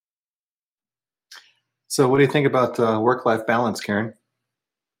So, what do you think about work-life balance, Karen?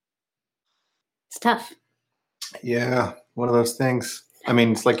 It's tough. Yeah, one of those things. I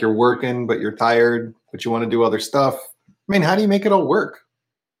mean, it's like you're working, but you're tired, but you want to do other stuff. I mean, how do you make it all work?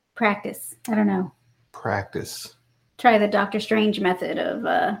 Practice. I don't know. Practice. Try the Doctor Strange method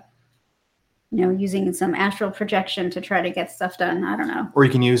of, using some astral projection to try to get stuff done. I don't know. Or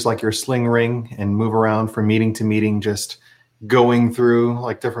you can use like your sling ring and move around from meeting to meeting, just going through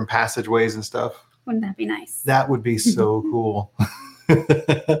like different passageways and stuff. Wouldn't that be nice? That would be so cool.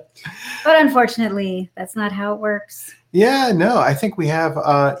 But unfortunately, that's not how it works. Yeah, no, I think we have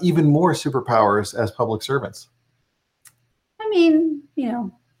even more superpowers as public servants. I mean,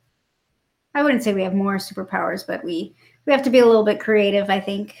 I wouldn't say we have more superpowers, but we have to be a little bit creative, I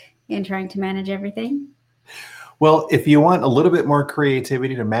think, in trying to manage everything. Well, if you want a little bit more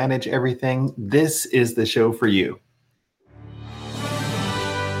creativity to manage everything, this is the show for you.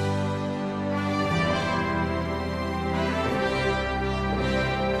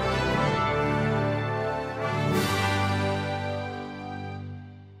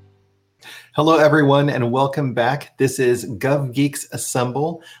 Hello, everyone, and welcome back. This is Gov Geeks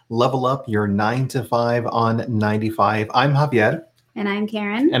Assemble, level up your 9 to 5 on 95. I'm Javier. And I'm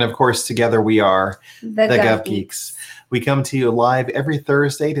Karen. And of course, together we are the Gov Geeks. We come to you live every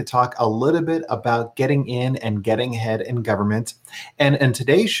Thursday to talk a little bit about getting in and getting ahead in government. And in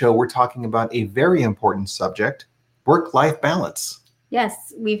today's show, we're talking about a very important subject, work-life balance.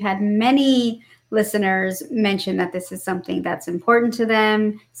 Yes, we've had many listeners mention that this is something that's important to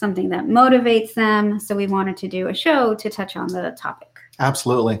them, something that motivates them. So we wanted to do a show to touch on the topic.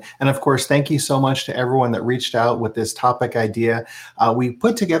 Absolutely. And of course, thank you so much to everyone that reached out with this topic idea. We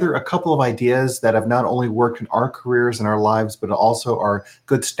put together a couple of ideas that have not only worked in our careers and our lives, but also are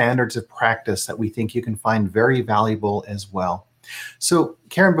good standards of practice that we think you can find very valuable as well. So,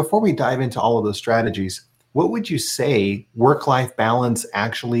 Karen, before we dive into all of those strategies, what would you say work-life balance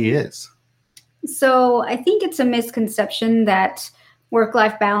actually is? So I think it's a misconception that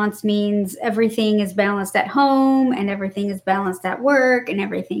work-life balance means everything is balanced at home and everything is balanced at work and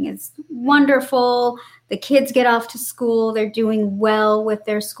everything is wonderful. The kids get off to school. They're doing well with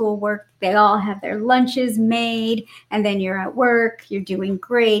their schoolwork. They all have their lunches made. And then you're at work. You're doing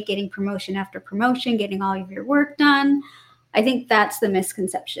great, getting promotion after promotion, getting all of your work done. I think that's the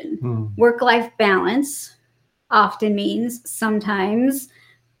misconception. Work-life balance often means sometimes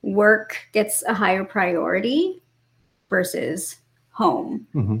work gets a higher priority versus home.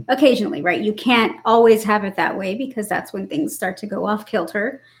 Occasionally, right? You can't always have it that way because that's when things start to go off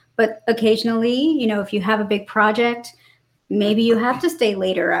kilter. But occasionally, if you have a big project, maybe you have to stay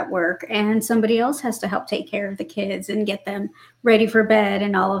later at work and somebody else has to help take care of the kids and get them ready for bed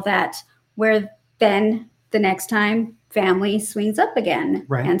and all of that, where then the next time family swings up again.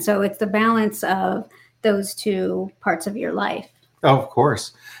 Right. And so it's the balance of those two parts of your life. Oh, of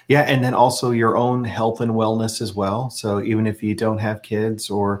course. Yeah. And then also your own health and wellness as well. So even if you don't have kids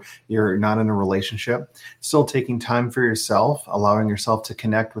or you're not in a relationship, still taking time for yourself, allowing yourself to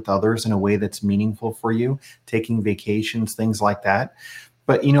connect with others in a way that's meaningful for you, taking vacations, things like that.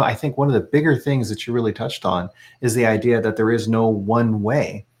 But, I think one of the bigger things that you really touched on is the idea that there is no one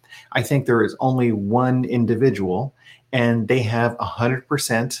way. I think there is only one individual, and they have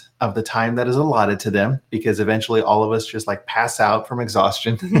 100% of the time that is allotted to them, because eventually all of us just like pass out from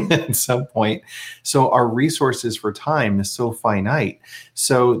exhaustion at some point. So our resources for time is so finite.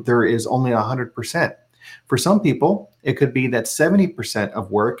 So there is only 100%. For some people, it could be that 70%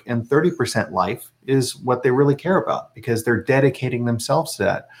 of work and 30% life is what they really care about because they're dedicating themselves to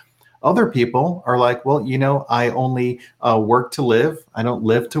that. Other people are like, well, I only work to live. I don't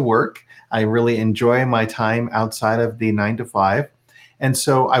live to work. I really enjoy my time outside of the 9 to 5. And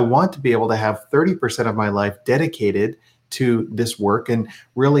so I want to be able to have 30% of my life dedicated to this work. And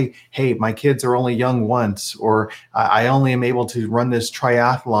really, hey, my kids are only young once, or I only am able to run this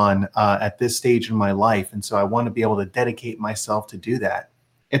triathlon at this stage in my life. And so I want to be able to dedicate myself to do that.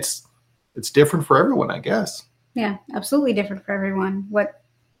 It's different for everyone, I guess. Yeah, absolutely different for everyone. What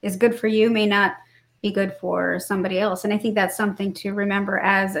is good for you may not be good for somebody else. And I think that's something to remember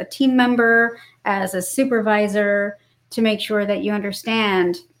as a team member, as a supervisor, to make sure that you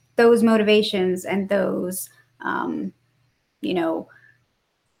understand those motivations and those,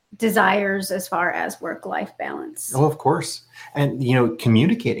 desires as far as work-life balance. Oh, of course. And,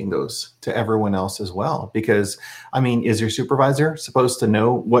 communicating those to everyone else as well, because is your supervisor supposed to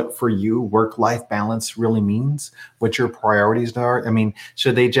know what for you work-life balance really means, what your priorities are?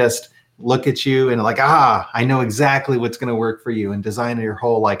 Should they just look at you and like, I know exactly what's going to work for you, and design your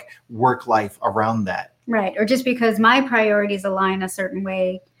whole work life around that? Right. Or just because my priorities align a certain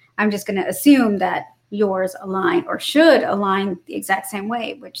way, I'm just going to assume that yours align or should align the exact same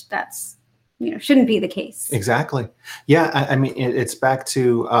way, which that's, shouldn't be the case. Exactly. Yeah. I mean, it's back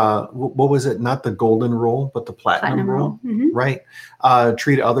to what was it? Not the golden rule, but the platinum rule, Mm-hmm. right?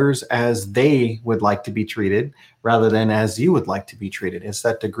 Treat others as they would like to be treated rather than as you would like to be treated. It's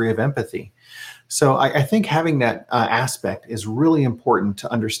that degree of empathy. So I think having that aspect is really important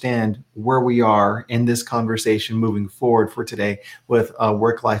to understand where we are in this conversation moving forward for today with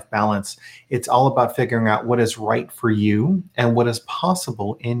work-life balance. It's all about figuring out what is right for you and what is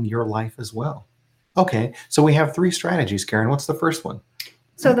possible in your life as well. Okay, so we have 3 strategies, Karen. What's the first one?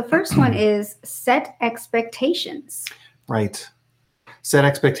 So the first one is set expectations. Right. Set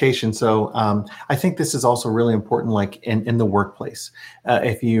expectations. So I think this is also really important, like in the workplace.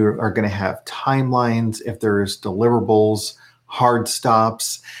 If you are going to have timelines, if there's deliverables, hard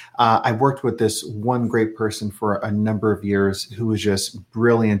stops. I worked with this one great person for a number of years who was just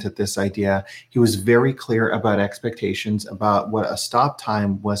brilliant at this idea. He was very clear about expectations, about what a stop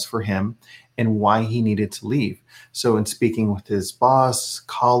time was for him and why he needed to leave. So in speaking with his boss,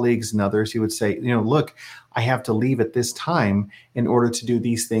 colleagues, and others, he would say, look, I have to leave at this time in order to do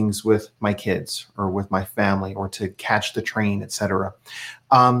these things with my kids or with my family or to catch the train, etc.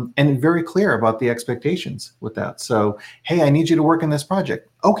 And very clear about the expectations with that. So, hey, I need you to work on this project.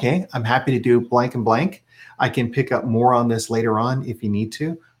 Okay, I'm happy to do blank and blank. I can pick up more on this later on if you need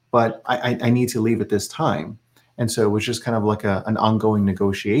to, but I need to leave at this time. And so it was just kind of like an ongoing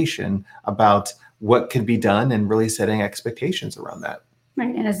negotiation about what could be done and really setting expectations around that.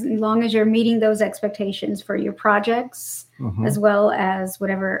 Right. And as long as you're meeting those expectations for your projects, Mm-hmm. as well as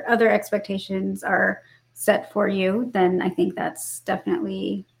whatever other expectations are set for you, then I think that's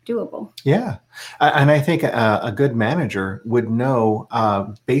definitely doable. Yeah. And I think a good manager would know,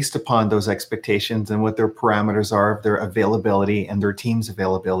 based upon those expectations and what their parameters are of their availability and their team's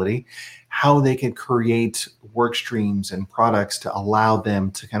availability, how they could create work streams and products to allow them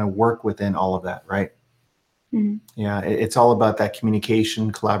to kind of work within all of that, right? Mm-hmm. Yeah, it's all about that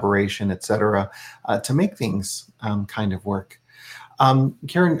communication, collaboration, et cetera, to make things kind of work.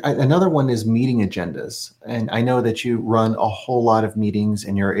 Karen, another one is meeting agendas. And I know that you run a whole lot of meetings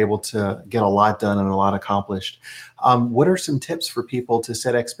and you're able to get a lot done and a lot accomplished. What are some tips for people to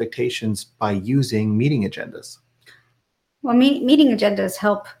set expectations by using meeting agendas? Well, meeting agendas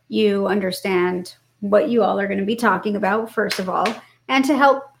help you understand what you all are going to be talking about, first of all, and to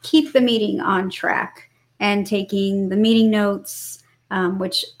help keep the meeting on track. And taking the meeting notes,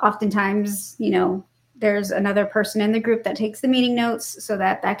 which oftentimes, there's another person in the group that takes the meeting notes so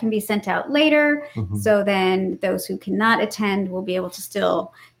that can be sent out later. Mm-hmm. So then those who cannot attend will be able to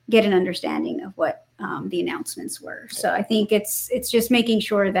still get an understanding of what the announcements were. So I think it's just making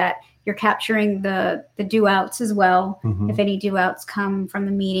sure that you're capturing the do outs as well, Mm-hmm. if any do outs come from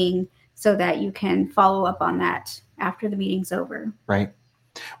the meeting, so that you can follow up on that after the meeting's over. Right.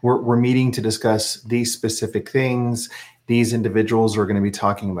 We're meeting to discuss these specific things. These individuals are going to be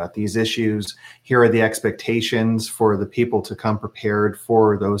talking about these issues. Here are the expectations for the people to come prepared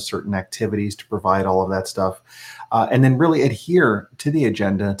for those certain activities to provide all of that stuff. And then really adhere to the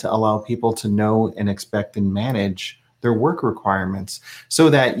agenda to allow people to know and expect and manage their work requirements so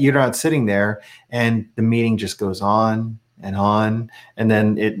that you're not sitting there and the meeting just goes on, and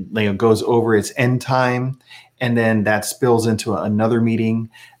then it goes over its end time. And then that spills into another meeting.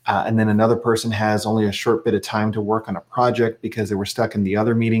 And then another person has only a short bit of time to work on a project because they were stuck in the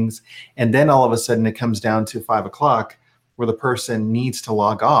other meetings. And then all of a sudden it comes down to 5 o'clock where the person needs to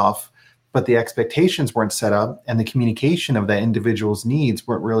log off, but the expectations weren't set up and the communication of that individual's needs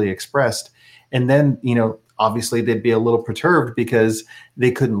weren't really expressed. And then, obviously they'd be a little perturbed because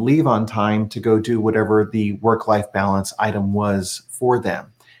they couldn't leave on time to go do whatever the work-life balance item was for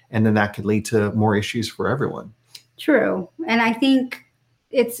them. And then that could lead to more issues for everyone. True. And I think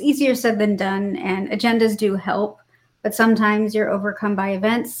it's easier said than done, and agendas do help, but sometimes you're overcome by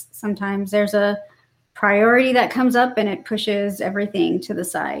events. Sometimes there's a priority that comes up and it pushes everything to the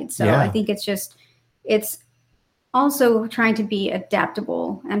side. So I think it's also trying to be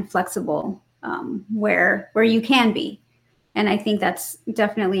adaptable and flexible where you can be. And I think that's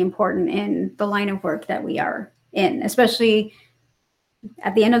definitely important in the line of work that we are in, especially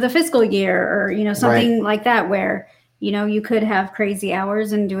at the end of the fiscal year or, something Right. like that, where, you could have crazy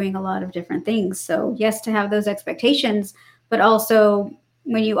hours and doing a lot of different things. So yes, to have those expectations, but also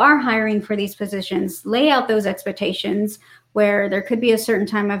when you are hiring for these positions, lay out those expectations where there could be a certain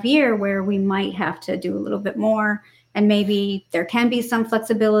time of year where we might have to do a little bit more. And maybe there can be some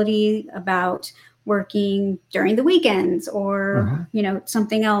flexibility about working during the weekends or,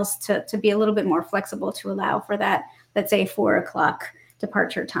 something else to be a little bit more flexible to allow for that, let's say 4 o'clock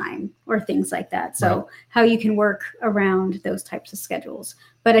departure time or things like that. So how you can work around those types of schedules.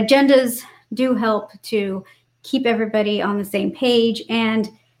 But agendas do help to keep everybody on the same page, and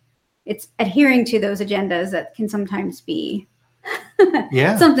it's adhering to those agendas that can sometimes be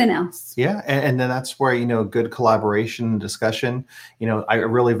something else. Yeah. And then that's where, good collaboration, discussion, I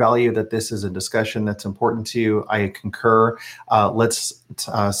really value that this is a discussion that's important to you. I concur. Let's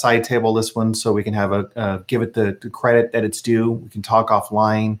side table this one so we can have give it the credit that it's due. We can talk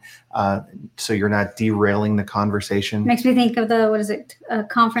offline so you're not derailing the conversation. Makes me think of the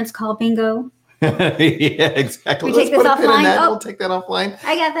conference call bingo. Yeah, exactly. We take this offline. We'll take that offline.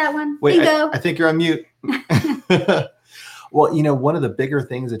 I got that one. Wait, bingo. I think you're on mute. Well, one of the bigger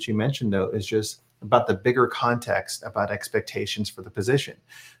things that you mentioned, though, is just about the bigger context about expectations for the position.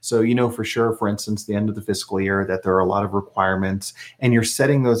 So, for sure, for instance, the end of the fiscal year, that there are a lot of requirements, and you're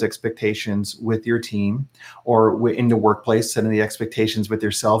setting those expectations with your team or in the workplace, setting the expectations with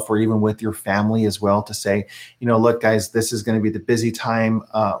yourself or even with your family as well to say, look, guys, this is going to be the busy time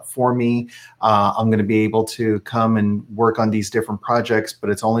for me. I'm going to be able to come and work on these different projects, but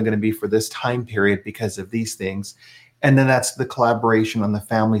it's only going to be for this time period because of these things. And then that's the collaboration on the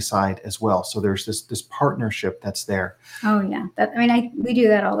family side as well. So there's this partnership that's there. Oh yeah, we do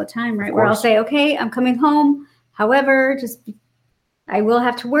that all the time, right? Where I'll say, okay, I'm coming home. However, I will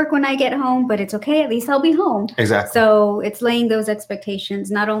have to work when I get home, but it's okay. At least I'll be home. Exactly. So it's laying those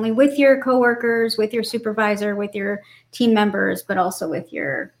expectations not only with your coworkers, with your supervisor, with your team members, but also with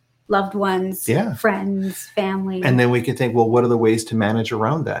your loved ones, friends, family. And then we can think, well, what are the ways to manage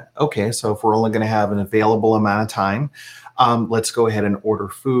around that? Okay, so if we're only going to have an available amount of time, let's go ahead and order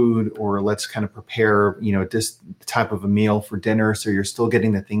food, or let's kind of prepare, this type of a meal for dinner. So you're still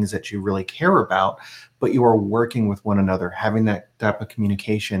getting the things that you really care about, but you are working with one another, having that type of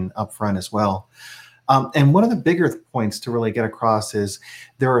communication up front as well. And one of the bigger points to really get across is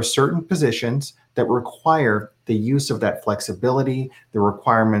there are certain positions that require the use of that flexibility, the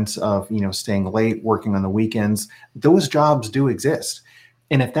requirements of, staying late, working on the weekends. Those jobs do exist.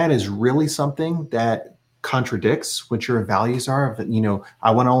 And if that is really something that contradicts what your values are,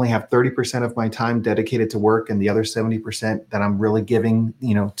 I want to only have 30% of my time dedicated to work and the other 70% that I'm really giving,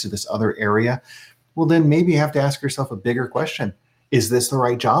 to this other area, well, then maybe you have to ask yourself a bigger question. Is this the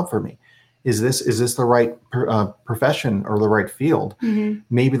right job for me? Is this the right profession or the right field? Mm-hmm.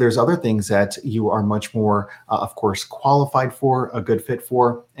 Maybe there's other things that you are much more, of course, qualified for, a good fit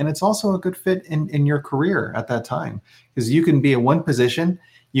for, and it's also a good fit in your career at that time. Because you can be in one position,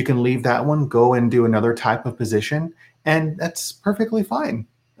 you can leave that one, go and do another type of position, and that's perfectly fine.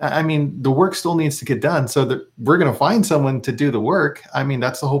 I mean, the work still needs to get done, so that we're going to find someone to do the work. I mean,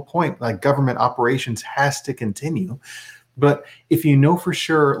 that's the whole point. Like, government operations has to continue. But if you know for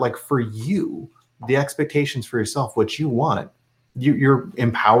sure, like for you, the expectations for yourself, what you want, you're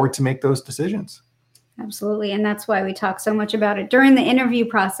empowered to make those decisions. Absolutely. And that's why we talk so much about it during the interview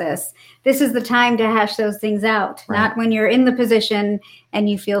process. This is the time to hash those things out, not when you're in the position and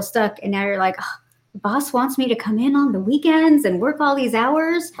you feel stuck and now you're like, oh, the boss wants me to come in on the weekends and work all these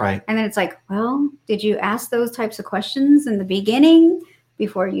hours. Right. And then it's like, well, did you ask those types of questions in the beginning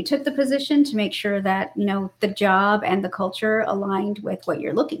before you took the position to make sure that, the job and the culture aligned with what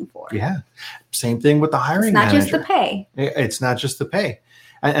you're looking for? Yeah. Same thing with the hiring manager. It's not just the pay. It's not just the pay.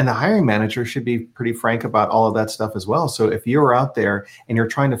 And the hiring manager should be pretty frank about all of that stuff as well. So if you're out there and you're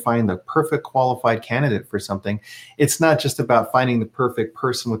trying to find the perfect qualified candidate for something, it's not just about finding the perfect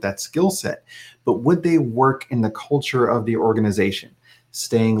person with that skill set, but would they work in the culture of the organization?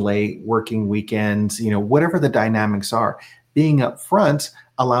 Staying late, working weekends, whatever the dynamics are. Being upfront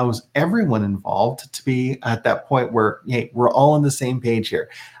allows everyone involved to be at that point where, hey, we're all on the same page here.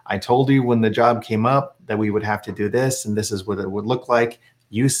 I told you when the job came up that we would have to do this, and this is what it would look like.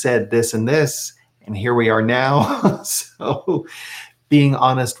 You said this and this, and here we are now. So being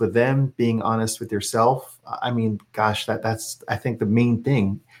honest with them, being honest with yourself. I mean, gosh, that's, I think, the main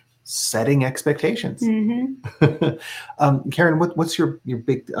thing. Setting expectations. Mm-hmm. Karen, what's your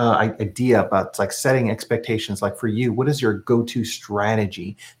big idea about like setting expectations? Like for you, what is your go-to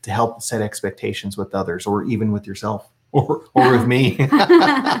strategy to help set expectations with others, or even with yourself, or with me?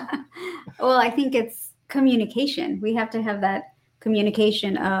 Well, I think it's communication. We have to have that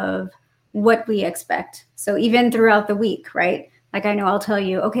communication of what we expect. So even throughout the week, right? Like I know I'll tell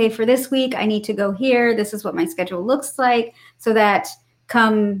you, okay, for this week, I need to go here. This is what my schedule looks like, so that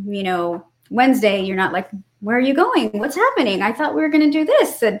come, Wednesday, you're not like, where are you going? What's happening? I thought we were going to do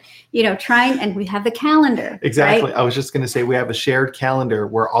this. And, and we have the calendar. Exactly. Right? I was just going to say, we have a shared calendar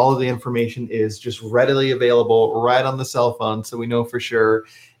where all of the information is just readily available right on the cell phone. So we know for sure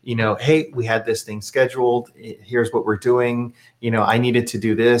hey, we had this thing scheduled. Here's what we're doing. I needed to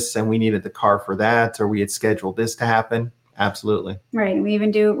do this and we needed the car for that, or we had scheduled this to happen. Absolutely. Right. And we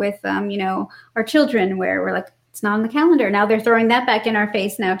even do it with, our children, where we're like, it's not on the calendar. Now they're throwing that back in our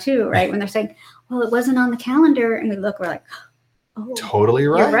face now too, right? When they're saying, well, it wasn't on the calendar. And we look, we're like, oh, totally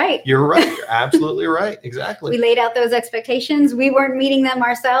right. You're right. You're right. You're absolutely right. Exactly. We laid out those expectations. We weren't meeting them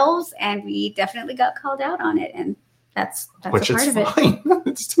ourselves, and we definitely got called out on it. And that's Which a part is of fine. it.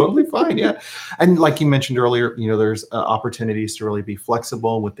 It's totally fine. Yeah. And like you mentioned earlier, there's opportunities to really be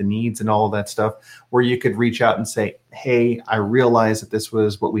flexible with the needs and all of that stuff, where you could reach out and say, hey, I realize that this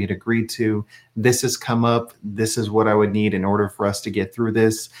was what we had agreed to. This has come up. This is what I would need in order for us to get through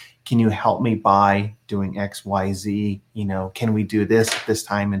this. Can you help me by doing X, Y, Z? Can we do this at this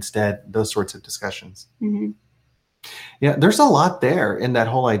time instead? Those sorts of discussions. Mm-hmm. Yeah, there's a lot there in that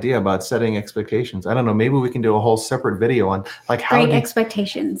whole idea about setting expectations. I don't know, maybe we can do a whole separate video on like how great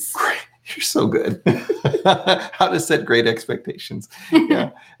expectations. You're so good. How to set great expectations.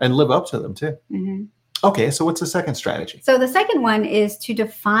 Yeah, and live up to them too. Mm-hmm. Okay, so what's the second strategy? So the second one is to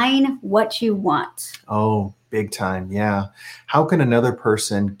define what you want. Oh, big time. Yeah. How can another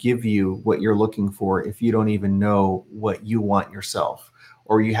person give you what you're looking for if you don't even know what you want yourself?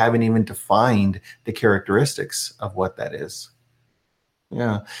 Or you haven't even defined the characteristics of what that is.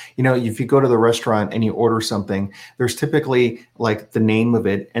 Yeah. If you go to the restaurant and you order something, there's typically like the name of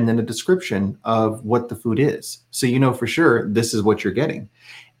it and then a description of what the food is. So for sure this is what you're getting.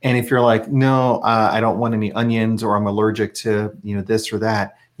 And if you're like, no, I don't want any onions, or I'm allergic to, this or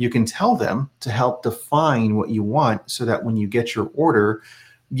that, you can tell them to help define what you want so that when you get your order,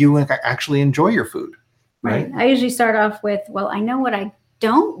 you actually enjoy your food. Right. I usually start off with, well, I know what I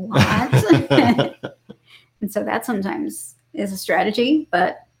don't want. And so that sometimes is a strategy,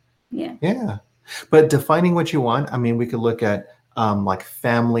 but yeah. Yeah. But defining what you want, we could look at like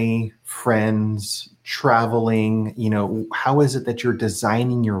family, friends, traveling, how is it that you're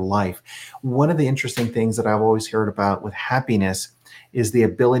designing your life? One of the interesting things that I've always heard about with happiness is the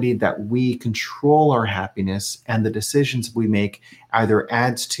ability that we control our happiness, and the decisions we make either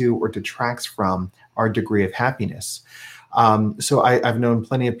adds to or detracts from our degree of happiness. So I've known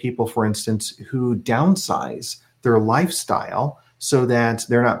plenty of people, for instance, who downsize their lifestyle so that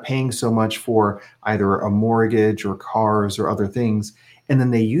they're not paying so much for either a mortgage or cars or other things. And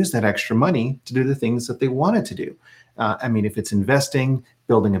then they use that extra money to do the things that they wanted to do. If it's investing,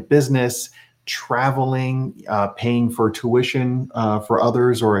 building a business, traveling, paying for tuition for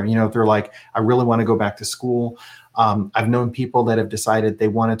others, or, if they're like, I really want to go back to school. I've known people that have decided they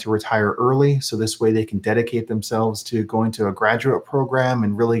wanted to retire early, so this way they can dedicate themselves to going to a graduate program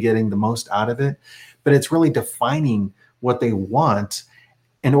and really getting the most out of it. But it's really defining what they want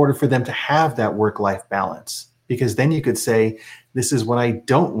in order for them to have that work-life balance. Because then you could say, this is what I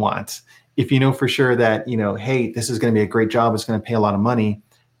don't want. If you know for sure that, hey, this is going to be a great job, it's going to pay a lot of money,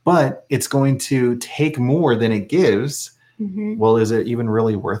 but it's going to take more than it gives. Mm-hmm. Well, is it even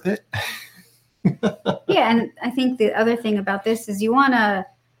really worth it? Yeah. And I think the other thing about this is you want to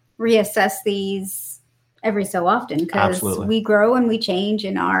reassess these every so often, because we grow and we change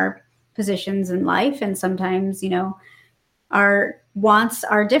in our positions in life. And sometimes, our wants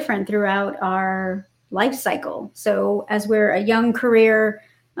are different throughout our life cycle. So as we're a young career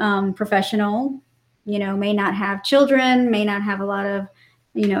professional, may not have children, may not have a lot of,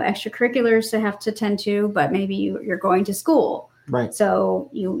 extracurriculars to have to tend to, but maybe you're going to school. Right. So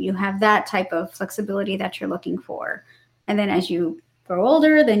you have that type of flexibility that you're looking for. And then as you grow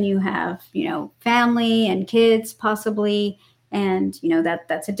older, then you have, family and kids possibly. And,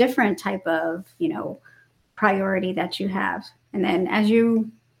 that's a different type of, priority that you have. And then as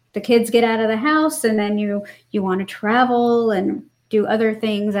the kids get out of the house, and then you want to travel and do other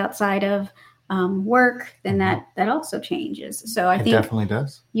things outside of work, then that also changes. So I think it definitely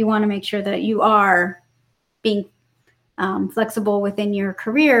does. You want to make sure that you are being flexible within your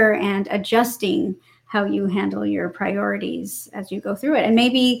career and adjusting how you handle your priorities as you go through it. And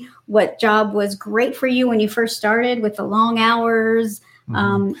maybe what job was great for you when you first started with the long hours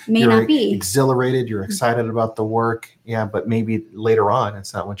may not be. Exhilarated, you're excited about the work. Yeah, but maybe later on,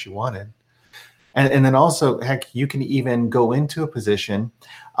 it's not what you wanted. And then also, heck, you can even go into a position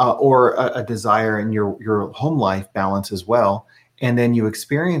or a desire in your home life balance as well. And then you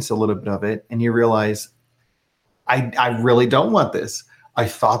experience a little bit of it and you realize, I really don't want this. I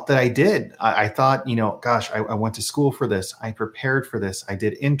thought that I did. I thought, gosh, I went to school for this. I prepared for this. I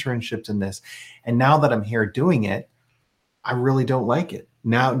did internships in this. And now that I'm here doing it, I really don't like it.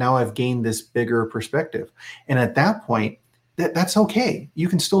 Now I've gained this bigger perspective. And at that point, that's okay. You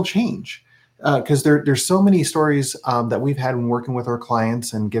can still change. because there's so many stories that we've had when working with our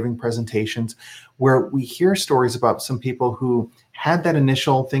clients and giving presentations where we hear stories about some people who had that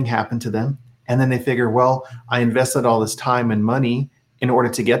initial thing happen to them. And then they figure, well, I invested all this time and money in order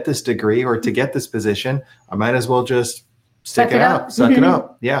to get this degree or to get this position. I might as well just stick it out, suck it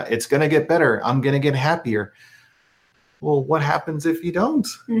up. Yeah, it's going to get better. I'm going to get happier. Well, what happens if you don't?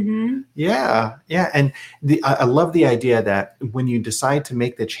 Mm-hmm. Yeah. And I love the idea that when you decide to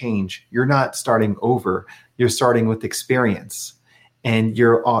make the change, you're not starting over. You're starting with experience, and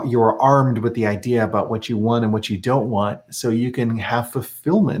you're armed with the idea about what you want and what you don't want, so you can have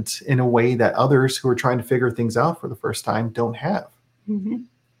fulfillment in a way that others who are trying to figure things out for the first time don't have. Mm-hmm.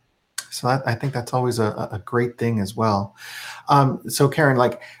 So I think that's always a great thing as well. So Karen,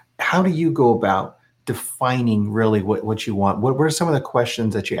 like, how do you go about defining really what you want? What are some of the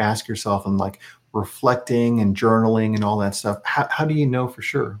questions that you ask yourself and like reflecting and journaling and all that stuff? How do you know for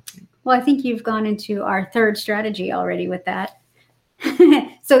sure? Well, I think you've gone into our third strategy already with that.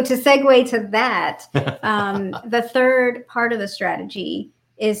 So to segue to that, the third part of the strategy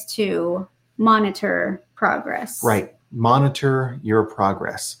is to monitor progress. Right. Monitor your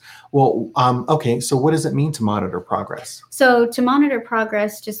progress. Well, okay. So what does it mean to monitor progress? So to monitor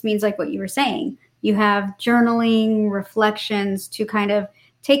progress just means like what you were saying. You have journaling, reflections to kind of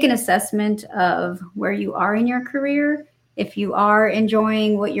take an assessment of where you are in your career, if you are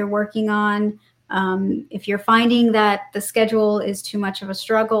enjoying what you're working on, if you're finding that the schedule is too much of a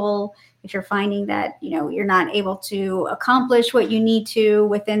struggle, if you're finding that, you're not able to accomplish what you need to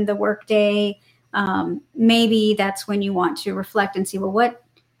within the workday, maybe that's when you want to reflect and see, well, what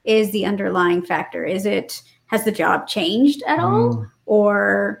is the underlying factor? Has the job changed at all?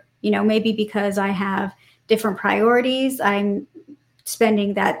 Or, maybe because I have different priorities, I'm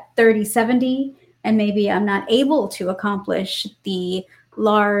spending that 30-70, and maybe I'm not able to accomplish the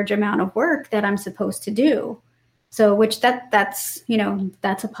large amount of work that I'm supposed to do. So that's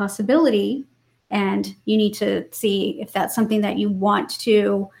a possibility. And you need to see if that's something that you want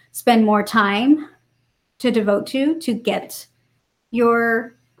to spend more time to devote to get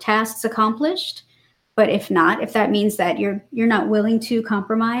your tasks accomplished. But if not, if that means that you're not willing to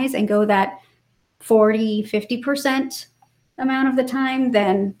compromise and go that 40-50% amount of the time,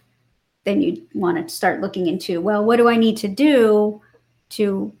 then you want to start looking into, well, what do I need to do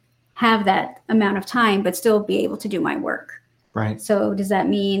to have that amount of time but still be able to do my work? Right. So does that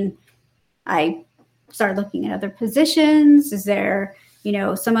mean I start looking at other positions? Is there,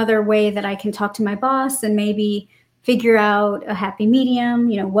 some other way that I can talk to my boss and maybe figure out a happy medium?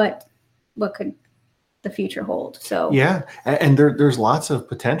 What could the future hold? So yeah, and there's lots of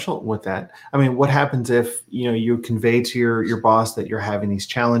potential with that. I mean, what happens if you convey to your boss that you're having these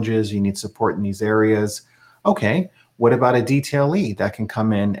challenges, you need support in these areas? Okay, what about a detail lead that can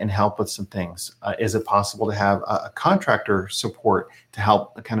come in and help with some things? Is it possible to have a contractor support to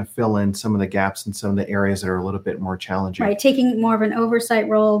help kind of fill in some of the gaps in some of the areas that are a little bit more challenging? Right, taking more of an oversight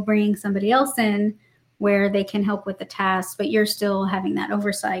role, bringing somebody else in where they can help with the tasks, but you're still having that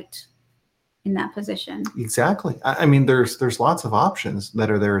oversight in that position. Exactly. I mean, there's lots of options that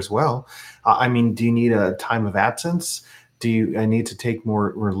are there as well. I mean, do you need a time of absence? Do you need to take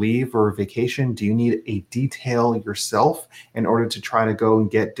more leave or vacation? Do you need a detail yourself in order to try to go and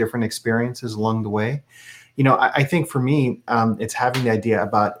get different experiences along the way? I think for me, it's having the idea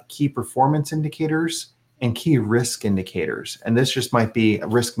about key performance indicators and key risk indicators. And this just might be a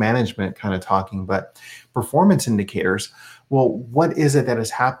risk management kind of talking, but performance indicators, well, what is it that is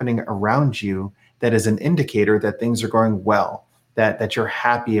happening around you that is an indicator that things are going well, that you're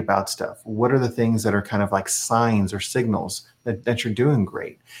happy about stuff? What are the things that are kind of like signs or signals that you're doing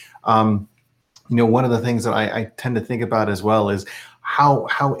great? One of the things that I tend to think about as well is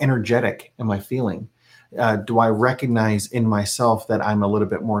how energetic am I feeling? Do I recognize in myself that I'm a little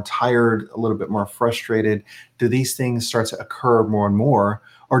bit more tired, a little bit more frustrated? Do these things start to occur more and more?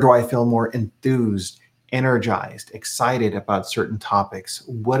 Or do I feel more enthused, energized, excited about certain topics?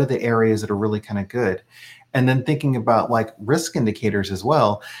 What are the areas that are really kind of good? And then thinking about like risk indicators as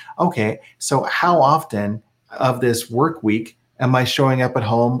well. Okay, so how often of this work week am I showing up at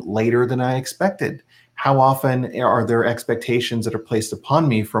home later than I expected? How often are there expectations that are placed upon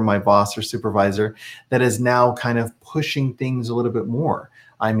me from my boss or supervisor that is now kind of pushing things a little bit more?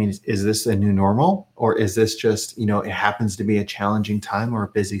 I mean, is this a new normal, or is this just, it happens to be a challenging time or a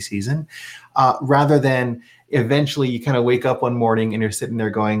busy season? Rather than eventually you kind of wake up one morning and you're sitting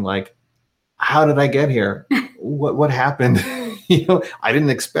there going like, how did I get here? What happened? I didn't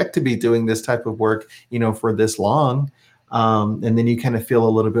expect to be doing this type of work, for this long. And then you kind of feel a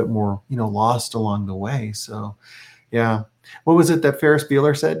little bit more, lost along the way. So, Yeah. What was it that Ferris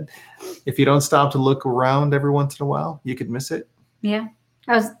Bueller said? If you don't stop to look around every once in a while, you could miss it. Yeah.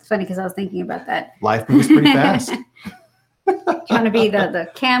 It's funny because I was thinking about that. Life moves pretty fast. Do you want to be the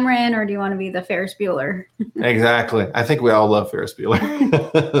Cameron or do you want to be the Ferris Bueller? Exactly. I think we all love Ferris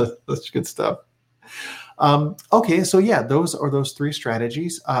Bueller. That's good stuff. Okay, so yeah, those are those three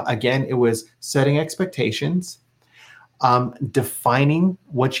strategies. Again, it was setting expectations, defining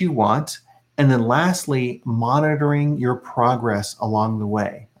what you want, and then lastly, monitoring your progress along the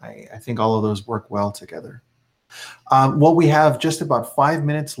way. I think all of those work well together. Well, we have just about 5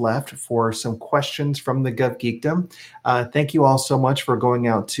 minutes left for some questions from the GovGeekdom. Thank you all so much for going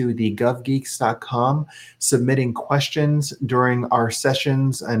out to the govgeeks.com, submitting questions during our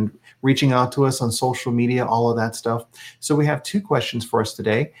sessions and reaching out to us on social media, all of that stuff. So we have 2 questions for us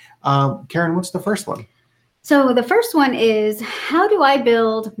today. Karen, what's the first one? So the first one is, how do I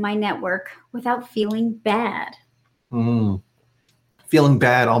build my network without feeling bad? Feeling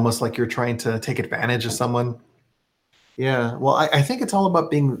bad, almost like you're trying to take advantage of someone. Yeah, well, I think it's all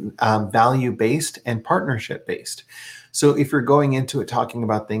about being value-based and partnership-based. So if you're going into it talking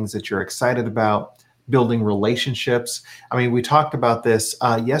about things that you're excited about, building relationships. I mean, we talked about this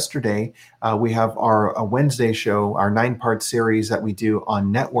yesterday. We have our Wednesday show, our 9-part series that we do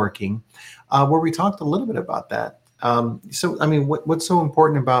on networking, where we talked a little bit about that. So, I mean, what's so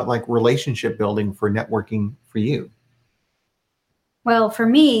important about like relationship building for networking for you? Well, for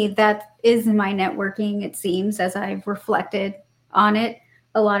me, that is my networking, it seems, as I've reflected on it.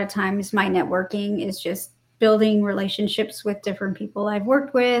 A lot of times my networking is just building relationships with different people I've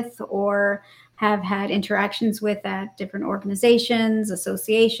worked with or have had interactions with at different organizations,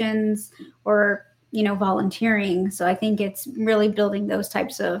 associations, or, volunteering. So I think it's really building those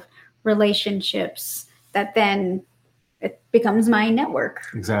types of relationships that then it becomes my network.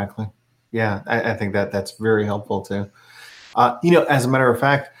 Exactly. Yeah, I think that's very helpful too. As a matter of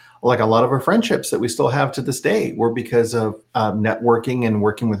fact, like a lot of our friendships that we still have to this day were because of networking and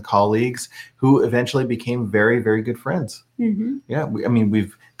working with colleagues who eventually became very, very good friends. Mm-hmm. Yeah,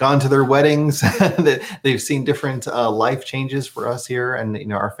 we've gone to their weddings. They've seen different life changes for us here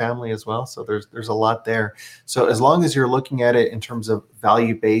and our family as well. So there's a lot there. So as long as you're looking at it in terms of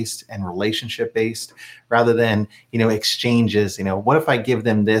value-based and relationship-based, rather than exchanges. What if I give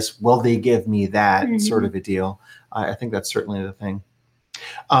them this? Will they give me that? Mm-hmm. Sort of a deal. I think that's certainly the thing.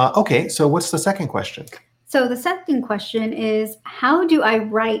 Okay, so what's the second question? So the second question is, how do I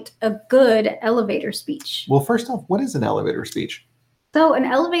write a good elevator speech? Well, first off, what is an elevator speech? So an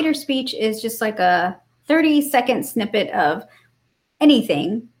elevator speech is just like a 30-second snippet of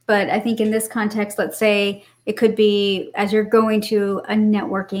anything. But I think in this context, let's say it could be as you're going to a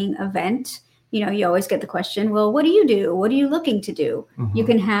networking event. You always get the question, well, what do you do? What are you looking to do? Mm-hmm. You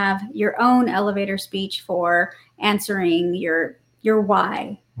can have your own elevator speech for answering your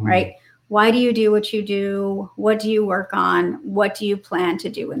why, right? Why do you do what you do? What do you work on? What do you plan to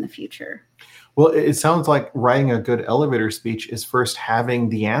do in the future? Well, it sounds like writing a good elevator speech is first having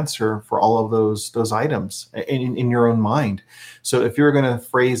the answer for all of those items in your own mind. So if you're going to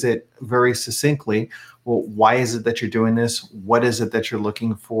phrase it very succinctly, well, why is it that you're doing this? What is it that you're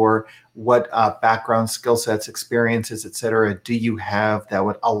looking for? What background, skill sets, experiences, et cetera, do you have that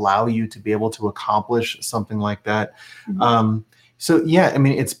would allow you to be able to accomplish something like that? Mm-hmm.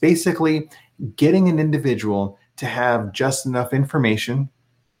 It's basically getting an individual to have just enough information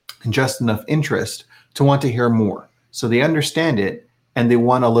and just enough interest to want to hear more. So they understand it and they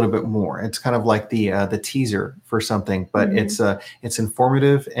want a little bit more. It's kind of like the teaser for something, but mm-hmm. it's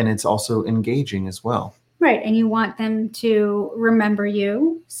informative and it's also engaging as well. Right, and you want them to remember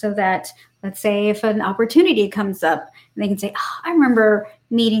you so that, let's say, if an opportunity comes up, they can say, "Oh, I remember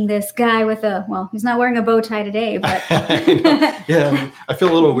meeting this guy with he's not wearing a bow tie today, but yeah, I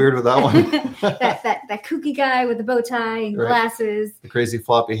feel a little weird with that one. that kooky guy with the bow tie and right. Glasses, the crazy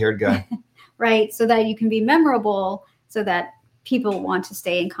floppy haired guy." Right, so that you can be memorable, so that people want to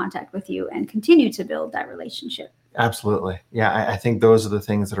stay in contact with you and continue to build that relationship. Absolutely, yeah. I think those are the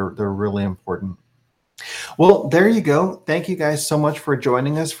things they're really important. Well, there you go. Thank you guys so much for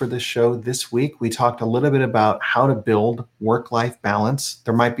joining us for this show this week. We talked a little bit about how to build work-life balance.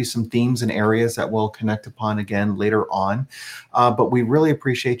 There might be some themes and areas that we'll connect upon again later on, but we really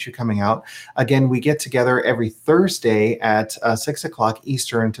appreciate you coming out. Again, we get together every Thursday at 6 o'clock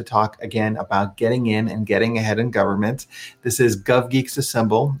Eastern to talk again about getting in and getting ahead in government. This is GovGeeks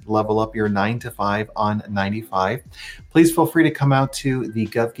Assemble, level up your 9 to 5 on 95. Please feel free to come out to the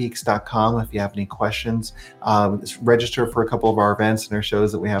govgeeks.com if you have any questions. Register for a couple of our events and our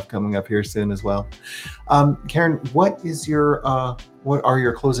shows that we have coming up here soon as well. Karen, what are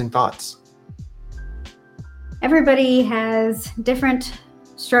your closing thoughts? everybody has different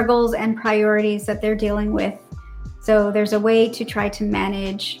struggles and priorities that they're dealing with. So there's a way to try to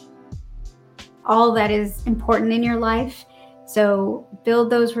manage all that is important in your life. So build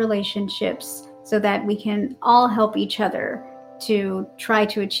those relationships so that we can all help each other to try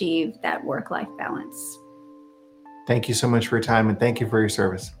to achieve that work-life balance. Thank you so much for your time, and thank you for your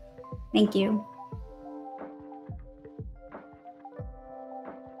service. Thank you.